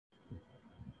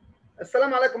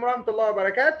Assalamu alaikum warahmatullahi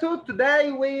wabarakatuh.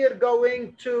 Today we are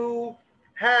going to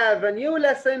have a new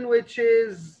lesson, which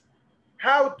is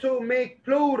how to make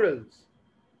plurals.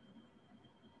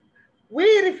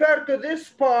 We referred to this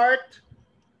part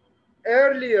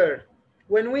earlier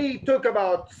when we talk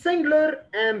about singular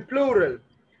and plural.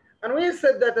 And we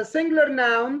said that a singular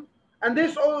noun, and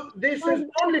this is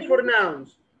only for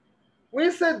nouns.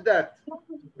 We said that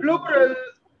plural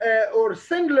or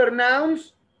singular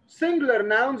nouns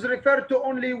refer to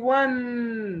only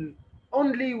one,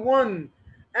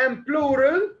 and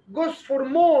plural goes for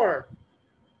more.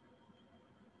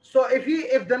 So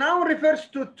if the noun refers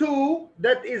to two,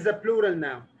 that is a plural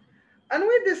noun. And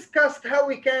we discussed how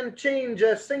we can change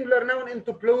a singular noun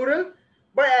into plural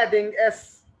by adding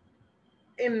s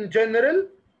in general,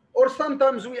 or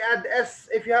sometimes we add s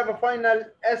if you have a final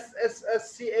s, s,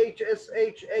 s, c, h, s,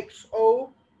 h, x, o.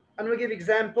 And we give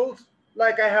examples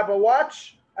like I have a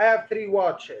watch, I have 3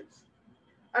 watches.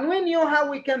 And we knew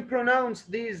how we can pronounce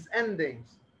these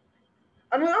endings.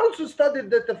 And we also studied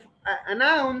that a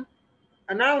noun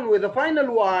with a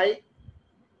final y,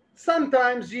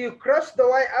 sometimes you cross the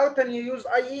y out and you use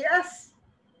ies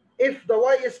if the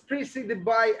y is preceded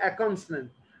by a consonant.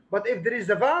 But if there is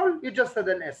a vowel, you just add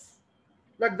an s.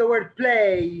 Like the word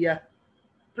play,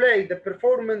 the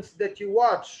performance that you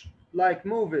watch, like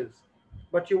movies,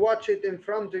 but you watch it in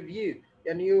front of you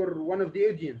and you're one of the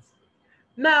audience.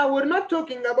 Now, we're not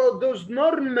talking about those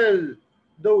normal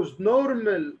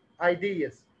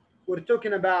ideas. We're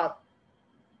talking about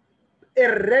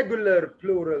irregular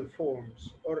plural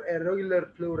forms or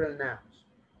irregular plural nouns.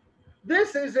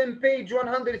 This is in page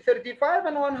 135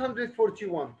 and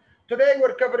 141. Today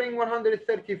we're covering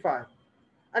 135.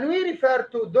 And we refer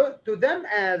to them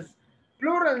as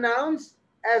plural nouns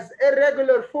as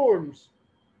irregular forms.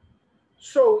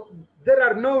 So there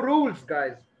are no rules,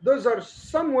 guys. Those are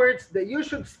some words that you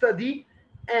should study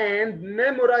and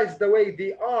memorize the way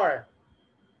they are.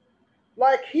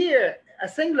 Like here, a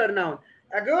singular noun.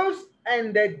 A goose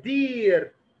and a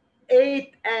deer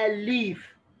ate a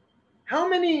leaf. How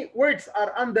many words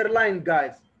are underlined,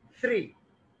 guys? 3.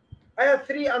 I have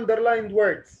 3 underlined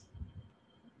words.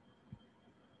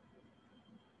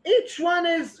 Each one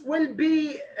will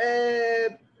be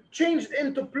changed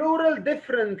into plural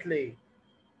differently.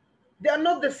 They are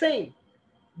not the same.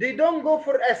 They don't go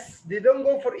for S. They don't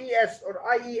go for ES or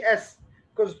IES,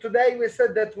 because today we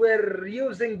said that we're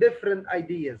using different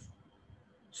ideas.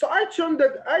 So I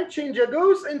change a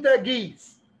goose into a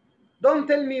geese. Don't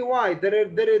tell me why.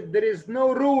 There is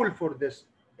no rule for this.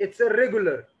 It's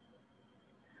irregular.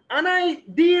 And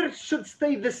deer should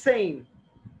stay the same.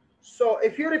 So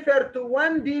if you refer to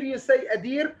one deer, you say a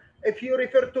deer. If you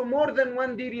refer to more than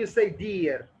one deer, you say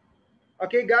deer.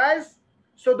 Okay, guys?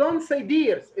 So don't say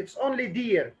deers. It's only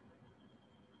deer.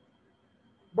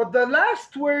 But the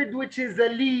last word, which is a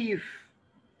leaf,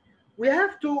 we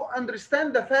have to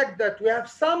understand the fact that we have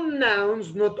some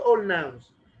nouns, not all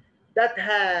nouns, that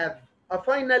have a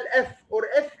final F or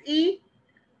FE,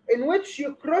 in which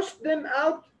you cross them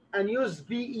out and use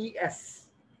VES.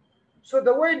 So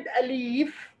the word a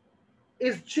leaf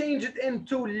is changed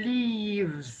into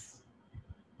leaves.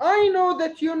 I know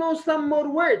that you know some more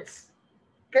words.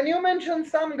 Can you mention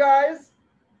some, guys?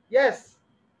 Yes,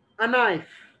 a knife.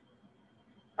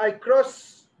 I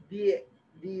cross the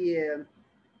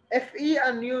FE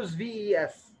and use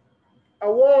VES.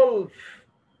 A wolf,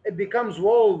 it becomes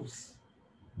wolves.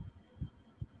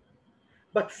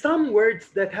 But some words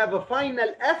that have a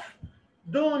final F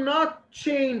do not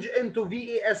change into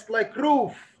VES, like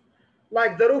roof,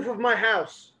 like the roof of my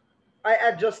house. I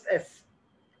add just S.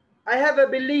 I have a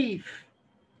belief,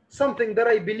 something that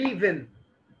I believe in.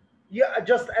 You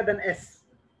just add an S.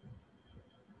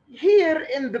 Here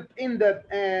in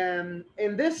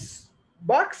this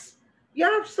box, you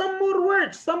have some more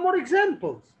words, some more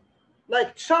examples,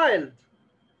 like child.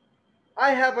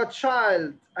 I have a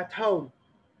child at home.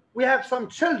 We have some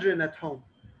children at home.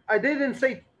 I didn't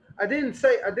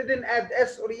add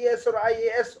S or ES or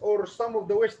IES or some of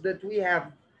the words that we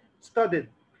have studied.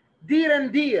 Deer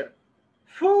and deer.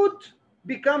 Foot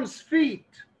becomes feet.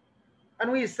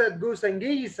 And we said goose and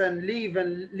geese and leaf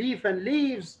and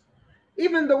leaves.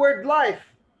 Even the word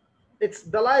life, it's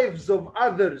the lives of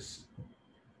others.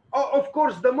 Oh, of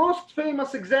course, the most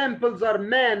famous examples are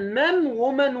men,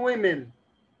 woman, women.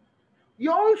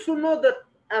 You also know that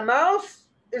a mouse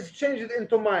is changed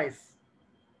into mice.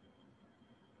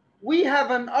 We have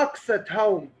an ox at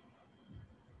home.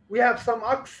 We have some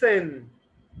oxen.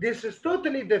 This is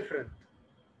totally different.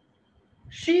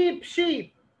 Sheep,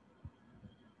 sheep.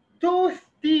 Tooth,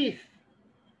 teeth.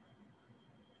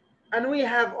 And we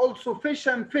have also fish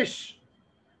and fish.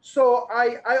 So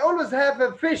I always have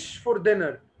a fish for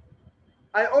dinner.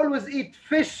 I always eat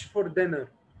fish for dinner.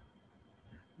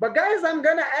 But guys, I'm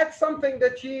gonna add something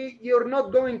that you're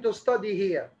not going to study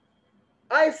here.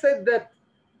 I said that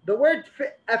the word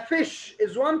a fish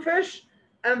is one fish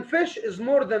and fish is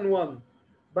more than one.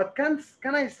 But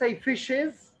can I say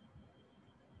fishes?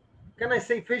 Can I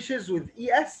say fishes with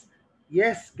es?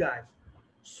 Yes, guys.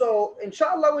 So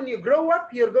inshallah, when you grow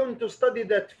up, you're going to study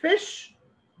that fish,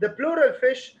 the plural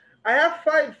fish. I have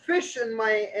 5 fish in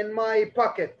my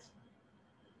pocket.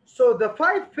 So the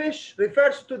 5 fish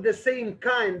refers to the same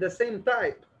kind, the same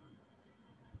type.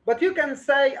 But you can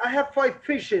say I have 5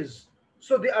 fishes.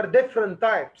 So they are different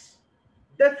types,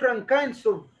 different kinds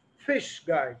of fish,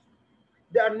 guys.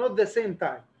 They are not the same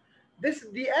type. This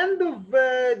is the end of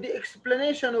the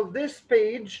explanation of this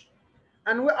page,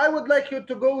 and I would like you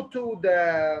to go to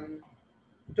the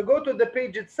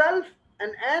page itself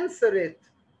and answer it.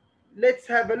 Let's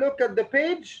have a look at the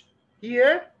page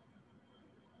here.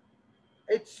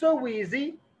 It's so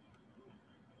easy.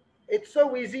 It's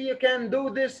so easy. You can do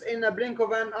this in a blink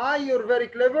of an eye. You're very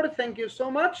clever. Thank you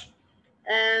so much.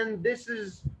 And this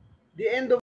is the end of